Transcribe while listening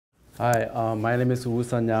Hi, my name is Woo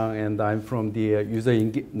Sun Yang, and I'm from the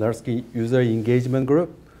NERSC User Engagement Group.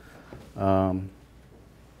 And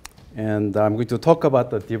I'm going to talk about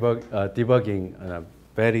the debugging,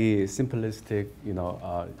 very simplistic,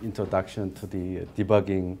 introduction to the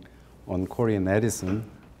debugging on Korean Edison.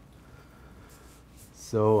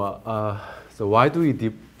 So, why do we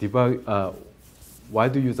debug? Why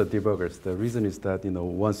do you use the debuggers? The reason is that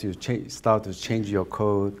once you start to change your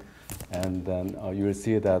code, and then you will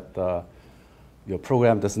see that your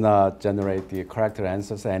program does not generate the correct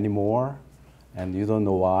answers anymore, and you don't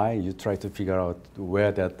know why. You try to figure out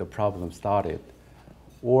where the problem started,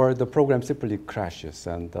 or the program simply crashes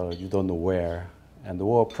and you don't know where, and the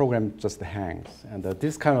whole program just hangs. And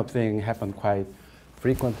this kind of thing happens quite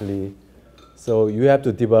frequently. So you have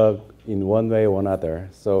to debug in one way or another.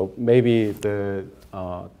 So maybe the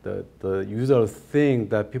usual thing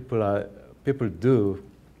that people do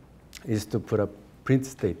is to put a print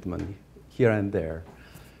statement here and there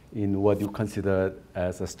in what you consider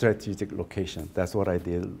as a strategic location. That's what I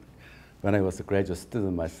did when I was a graduate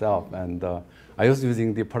student myself. And I was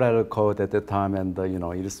using the parallel code at that time, and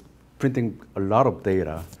it is printing a lot of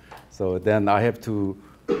data. So then I have to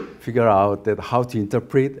figure out that how to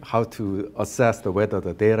interpret, how to assess whether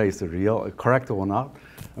the data is real, correct or not.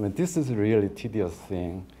 I mean, this is a really tedious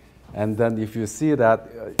thing. And then if you see that,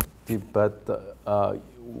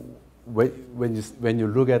 when you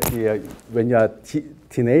look at when you are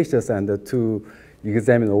teenagers and to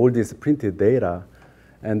examine all this printed data,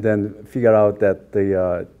 and then figure out that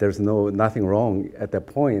there's nothing wrong at that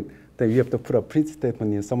point, then you have to put a print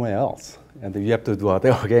statement in somewhere else, and you have to do it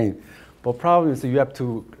again. But problem is you have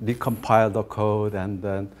to recompile the code, and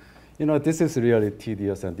then this is really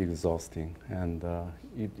tedious and exhausting, and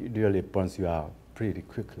it really burns you out pretty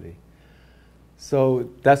quickly. So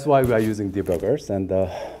that's why we are using debuggers, and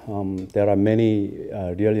there are many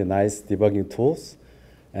really nice debugging tools,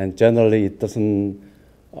 and generally it doesn't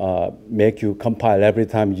make you compile every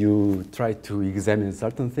time you try to examine a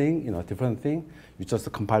certain thing, different thing. You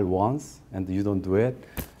just compile once, and you don't do it,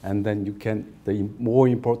 and then you can. The more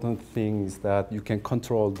important thing is that you can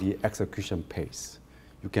control the execution pace.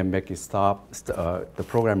 You can make it stop, the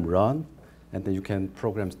program run, and then you can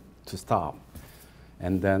program to stop,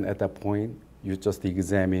 and then at that point you just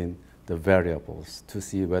examine the variables to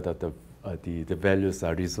see whether the values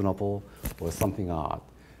are reasonable or something odd.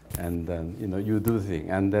 And then you do things.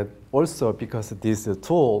 And that also, because this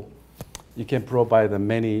tool, you can provide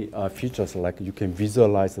many features, like you can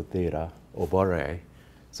visualize the data of array.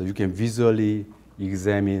 So you can visually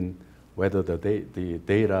examine whether the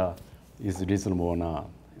data is reasonable or not.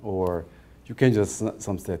 Or you can just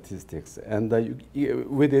some statistics. And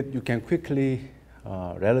with it, you can quickly,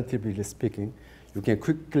 relatively speaking, you can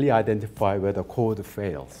quickly identify where the code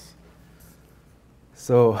fails.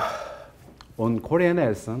 So on Korean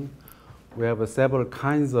Edison, we have several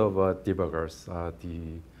kinds of debuggers.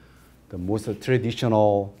 The most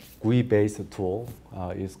traditional GUI-based tool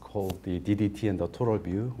is called the DDT and the Total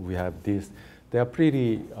View. We have these. They are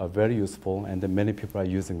pretty very useful, and many people are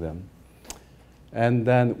using them. And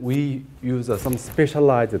then we use some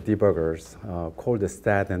specialized debuggers called the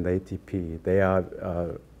STAT and ATP. They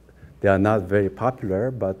are not very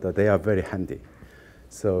popular, but they are very handy.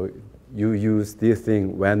 So you use this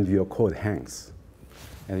thing when your code hangs.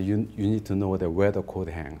 And you need to know where the code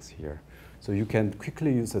hangs here. So you can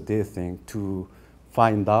quickly use this thing to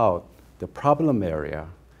find out the problem area.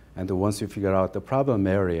 And once you figure out the problem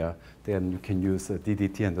area, then you can use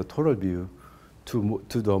DDT and the Total View to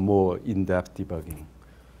do more in-depth debugging.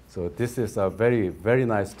 So this is a very, very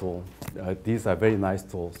nice tool. These are very nice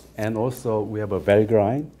tools. And also we have a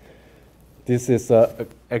Valgrind. This is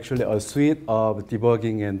actually a suite of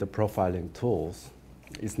debugging and the profiling tools.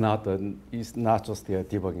 It's not just the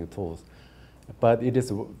debugging tools, but it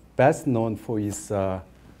is best known for its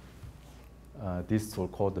this tool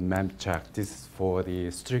called the memcheck. This is for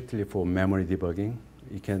strictly for memory debugging.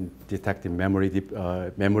 You can detect the memory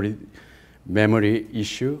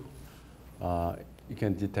issue. You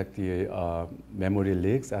can detect the memory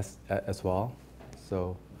leaks as well.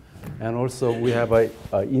 So, and also we have a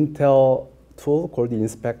Intel tool called the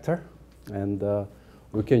inspector, and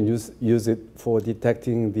we can use it for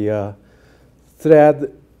detecting the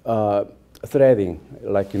threading.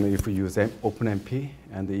 Like if we use OpenMP,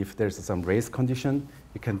 and if there's some race condition,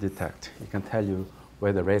 it can detect. It can tell you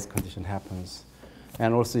where the race condition happens,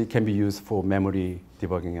 and also it can be used for memory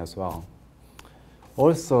debugging as well.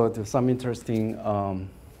 Also, there's some interesting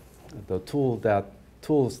tools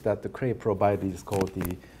that the Cray provided is called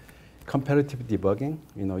the comparative debugging.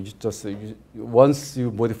 Once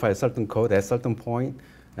you modify a certain code at a certain point,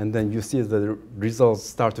 and then you see the results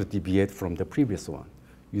start to deviate from the previous one.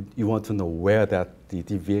 You want to know where the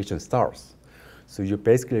deviation starts. So you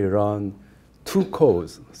basically run two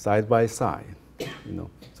codes side by side.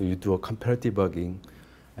 So you do a comparative debugging,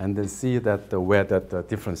 and then see that where the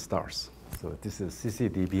difference starts. So this is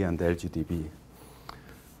CCDB and LGDB.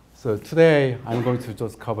 So today I'm going to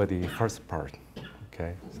just cover the first part.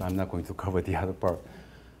 Okay, so I'm not going to cover the other part.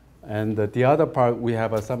 And the other part, we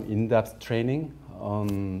have some in-depth training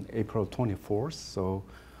on April 24th. So,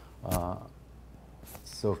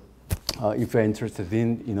 if you're interested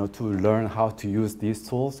in, to learn how to use these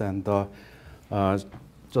tools, and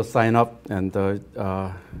just sign up and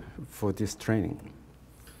for this training.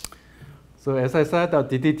 So as I said,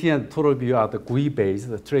 DDT and TotalView are the GUI-based,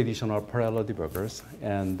 the traditional parallel debuggers,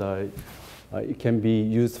 and it can be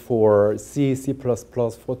used for C, C++,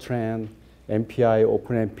 Fortran, MPI,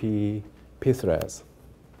 OpenMP, Pthreads.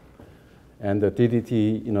 And the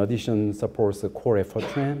DDT, in addition, supports the Core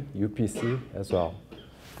Fortran, UPC as well.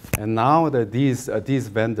 And now that these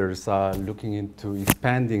vendors are looking into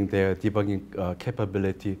expanding their debugging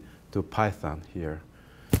capability to Python here.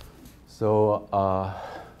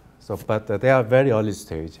 But they are very early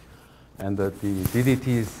stage. And the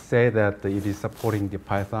DDT say that it is supporting the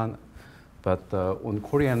Python, but on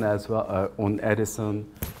Korean as well, on Edison,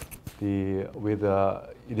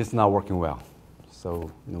 it is not working well.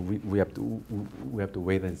 So we have to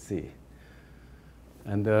wait and see.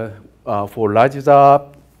 And for large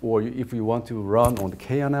job, or if you want to run on the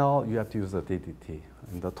KNL, you have to use the DDT.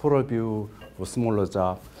 And the TotalView for smaller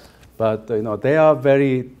job, but they are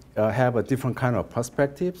have a different kind of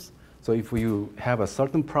perspectives. So if you have a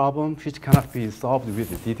certain problem which cannot be solved with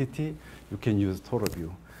the DDT, you can use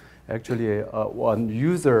TotalView. Actually, one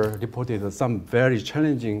user reported some very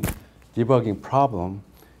challenging debugging problem.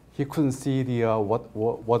 He couldn't see what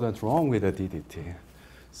went wrong with the DDT.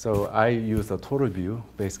 So I use a TotalView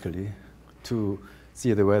basically to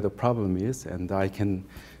see where the problem is, and I can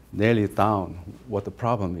nail it down what the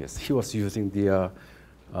problem is. He was using the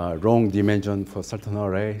wrong dimension for certain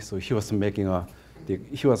array, so he was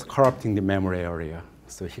he was corrupting the memory area.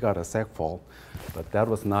 So he got a seg fault, but that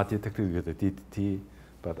was not detected with the DDT.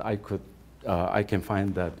 But I could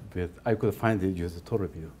find it using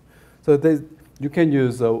TotalView. So you can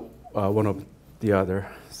use one of the other.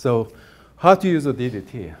 So how to use a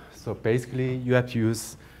DDT? So basically, you have to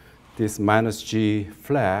use this -G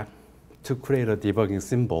flag to create a debugging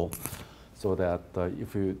symbol, so that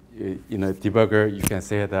if you in a debugger you can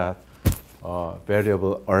say that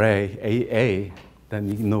variable array AA, then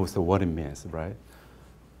it knows what it means, right?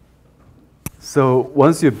 So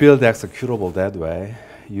once you build the executable that way,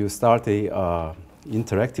 you start a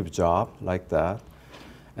interactive job like that,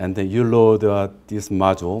 and then you load this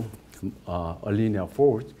module, a linear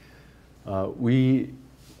forge.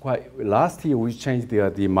 Last year we changed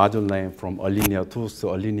the module name from a linear tools to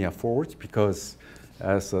a linear forge, because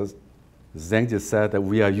as Zheng just said, that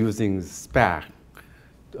we are using spec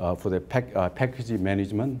for the packaging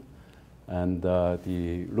management, and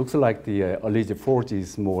looks like the linear forge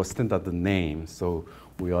is more standard name, so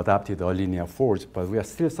we adopted a linear forge, but we are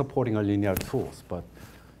still supporting a linear tools, but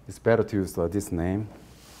it's better to use this name.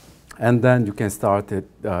 And then you can start your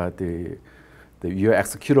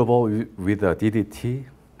executable with the DDT,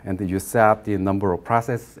 and you set the number of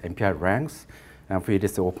process MPI ranks. And if it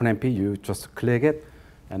is OpenMP, you just click it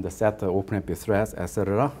and set the OpenMP threads,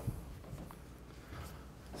 etc.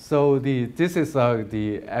 So this is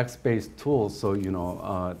the X-based tool. So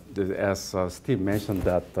as Steve mentioned,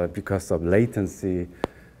 that because of latency,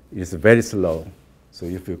 it's very slow. So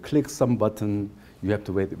if you click some button, you have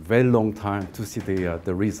to wait a very long time to see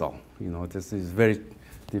the result. This is very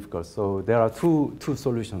difficult. So there are two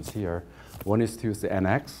solutions here. One is to use the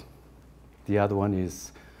NX. The other one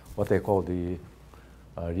is what they call the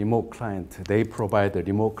remote client. They provide the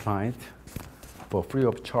remote client for free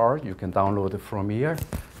of charge. You can download it from here,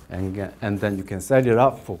 and then you can set it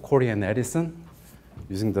up for Korean Edison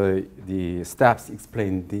using the steps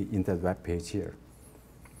explained in that web page here.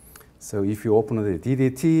 So if you open the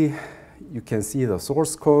DDT, you can see the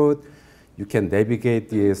source code. You can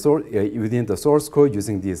navigate within the source code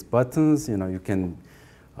using these buttons. You can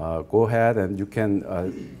go ahead and you can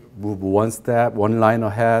move one line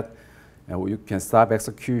ahead, and you can stop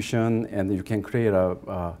execution, and you can create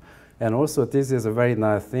and also this is a very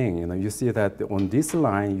nice thing. You see that on this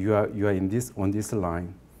line, you are on this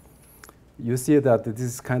line. You see that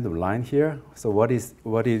this kind of line here. So what it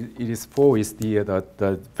is for is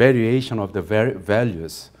the variation of the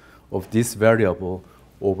values of this variable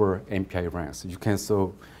over MPI ranks.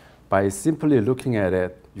 By simply looking at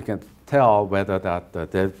it, you can tell whether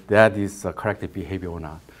that is corrective behavior or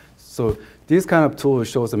not. So this kind of tool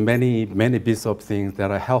shows many bits of things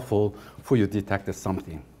that are helpful for you to detect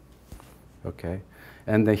something. Okay,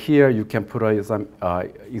 and then here you can put some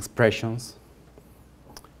expressions,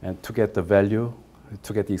 and to get the value,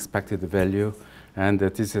 to get the expected value, and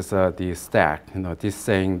this is the stack. You know, this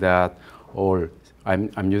saying that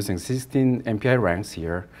I'm using 16 MPI ranks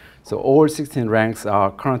here, so all 16 ranks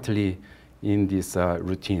are currently in this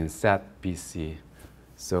routine set BC.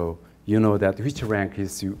 So you know that which rank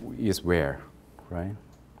is where, right?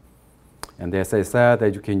 And as I said,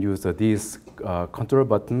 that you can use these control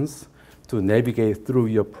buttons to navigate through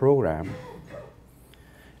your program.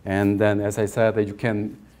 And then, as I said, that you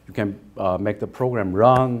can make the program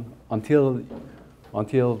run until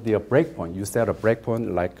the breakpoint. You set a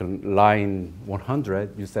breakpoint, like line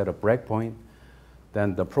 100. You set a breakpoint,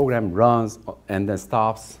 then the program runs and then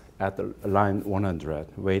stops at the line 100,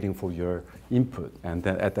 waiting for your input. And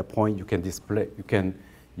then at that point, you can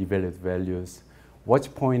evaluate values.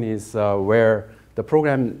 Watch point is where the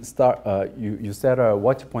program you set a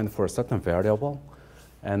watch point for a certain variable,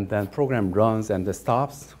 and then program runs and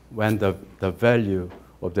stops when the value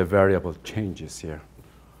of the variable changes here.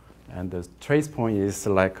 And the trace point is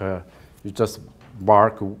like you just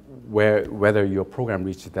mark whether your program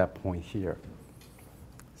reached that point here.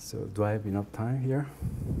 So do I have enough time here?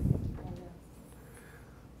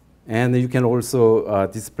 And you can also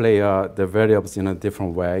display the variables in a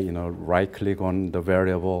different way. You know, right-click on the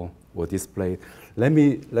variable or display. Let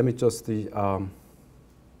me just do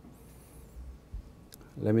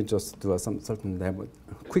some certain demo,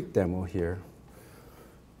 quick demo here.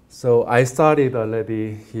 So I started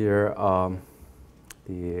already here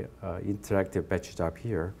the interactive batch job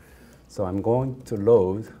here. So I'm going to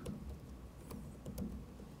load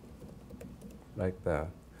like that.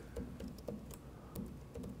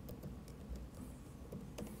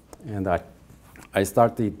 And I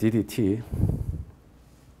start the DDT.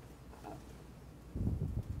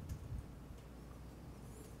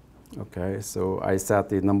 Okay, so I set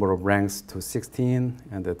the number of ranks to 16,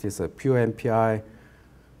 and that is a pure MPI,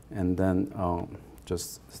 and then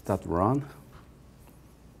just start run.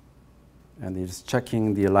 And it is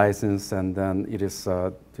checking the license, and then it is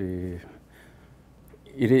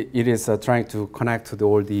trying to connect to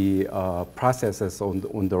all the processes on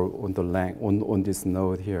this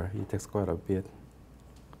node here. It takes quite a bit.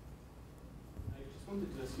 I just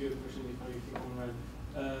wanted to ask you a question before you keep on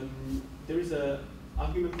running. There is a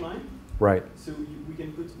argument line. Right. So we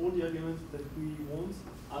can put all the arguments that we want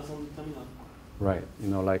as on the terminal. Right. You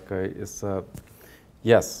know, like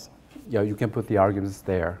yes, yeah, you can put the arguments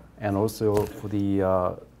there, and also for the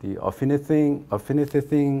affinity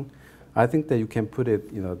thing. I think that you can put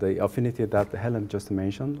it, you know, the affinity that Helen just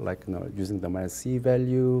mentioned, like, you know, using the -C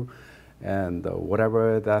value and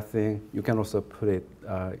whatever that thing. You can also put it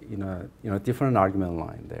in a different argument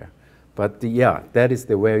line there. But yeah, that is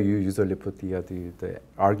the way you usually put the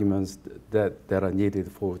arguments that are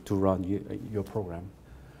needed to run your program.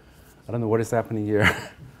 I don't know what is happening here.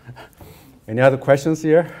 Any other questions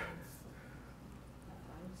here?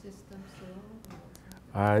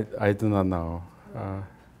 I do not know.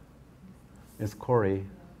 It's Corey.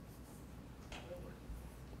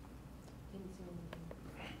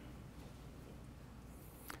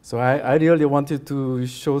 So I really wanted to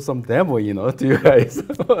show some demo, you know, to you guys.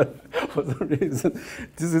 For some reason,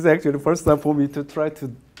 this is actually the first time for me to try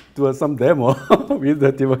to do some demo with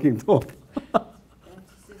the debugging tool.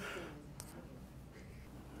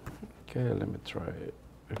 Okay, let me try it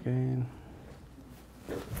again.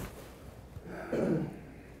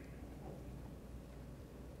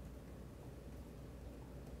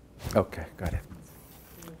 Okay, got it.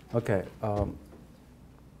 Okay.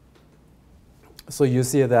 So you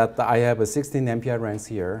see that I have a 16 MPI ranks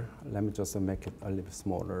here. Let me just make it a little bit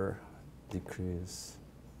smaller. Decrease.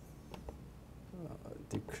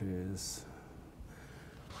 Decrease.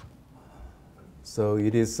 So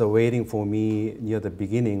it is waiting for me near the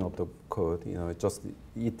beginning of the code. You know,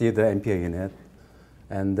 it did the MPI unit,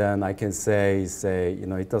 and then I can say, you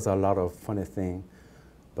know, it does a lot of funny thing,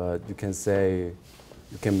 but you can say,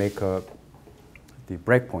 you can make the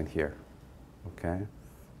breakpoint here. Okay,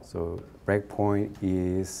 so breakpoint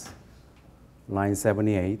is line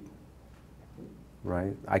 78,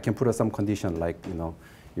 right? I can put some condition like, you know,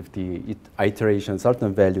 if the iteration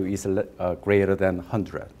certain value is greater than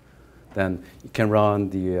 100, then it can run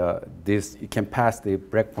it can pass the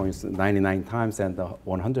breakpoints 99 times, and the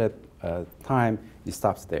 100 time it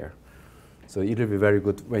stops there. So it will be very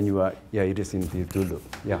good when you are, yeah, it is in the do loop.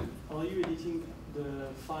 Yeah. Are you editing the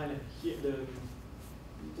file here,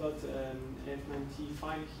 the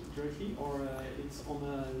 .f95 directly, or it's on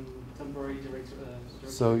a temporary directory?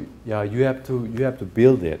 So yeah, you have to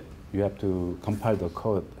build it. You have to compile the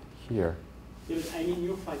code here. Yeah, but I mean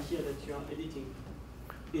your file here that you are editing.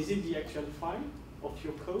 Is it the actual file of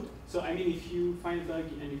your code? So I mean, if you find a bug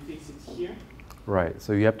and you fix it here. Right.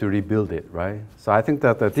 So you have to rebuild it, right? So I think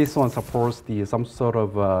that this one supports some sort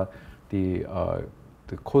of the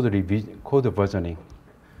code revision, code versioning.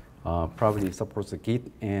 Probably supports the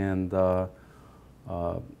Git and the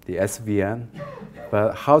SVN.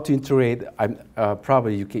 But how to integrate?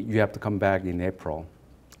 Probably you have to come back in April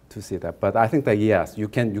to see that. But I think that yes, you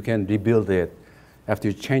can rebuild it after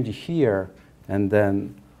you change it here, and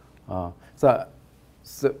then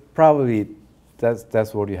so probably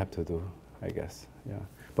that's what you have to do, I guess. Yeah.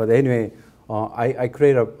 But anyway, I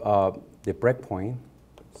create the breakpoint,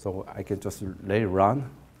 so I can just let it run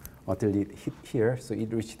until it hit here. So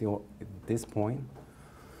it reached this point.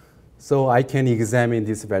 So I can examine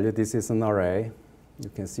this value. This is an array. You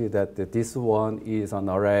can see that this one is an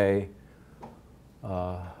array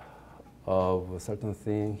of a certain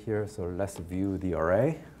thing here. So let's view the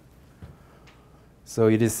array. So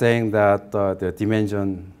it is saying that the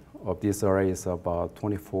dimension of this array is about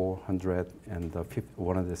 2400 and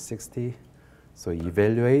 160. So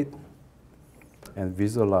evaluate and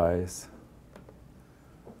visualize.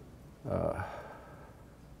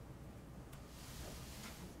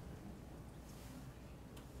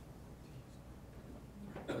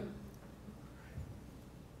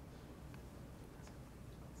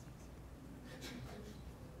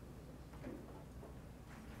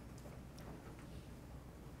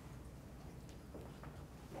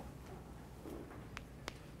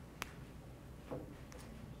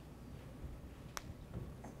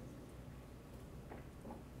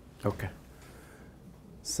 Okay.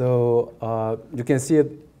 So you can see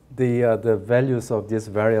the values of this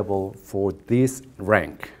variable for this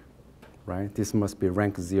rank, right? This must be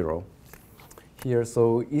rank 0 here.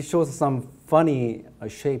 So it shows some funny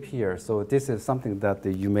shape here. So this is something that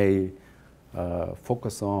you may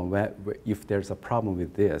focus on if there's a problem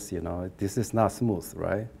with this. You know, this is not smooth,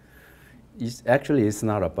 right? Actually, it's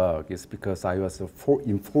not a bug. It's because I was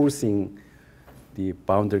enforcing the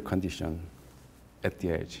boundary condition at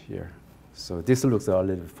the edge here. So this looks a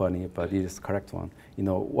little funny, but it is the correct one. You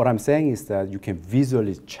know, what I'm saying is that you can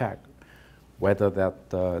visually check whether that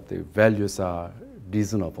the values are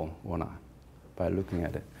reasonable or not by looking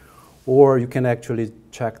at it. Or you can actually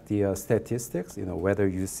check the statistics, you know, whether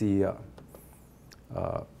you see you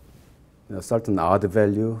know, certain odd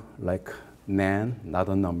value like nan, not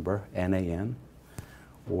a number, NaN,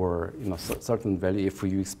 or you know, certain value if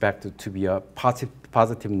you expect it to be a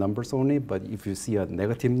positive numbers only, but if you see a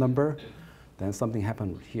negative number, then something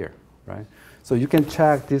happened here, right? So you can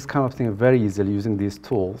check this kind of thing very easily using these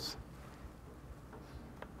tools.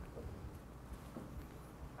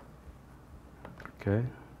 Okay,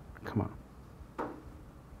 come on.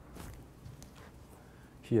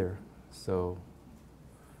 Here, so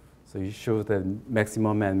you show the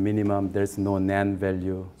maximum and minimum. There's no NaN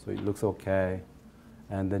value, so it looks okay.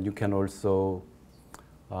 And then you can also,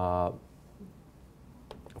 for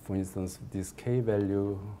instance, this K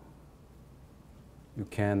value, you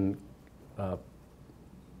can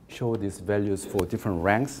show these values for different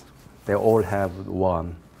ranks. They all have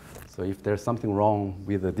 1. So if there's something wrong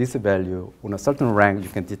with this value on a certain rank, you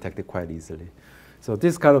can detect it quite easily. So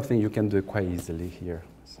this kind of thing you can do it quite easily here.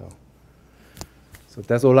 So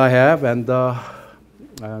that's all I have. And do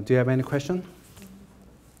you have any question?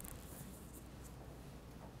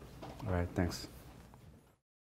 All right, thanks.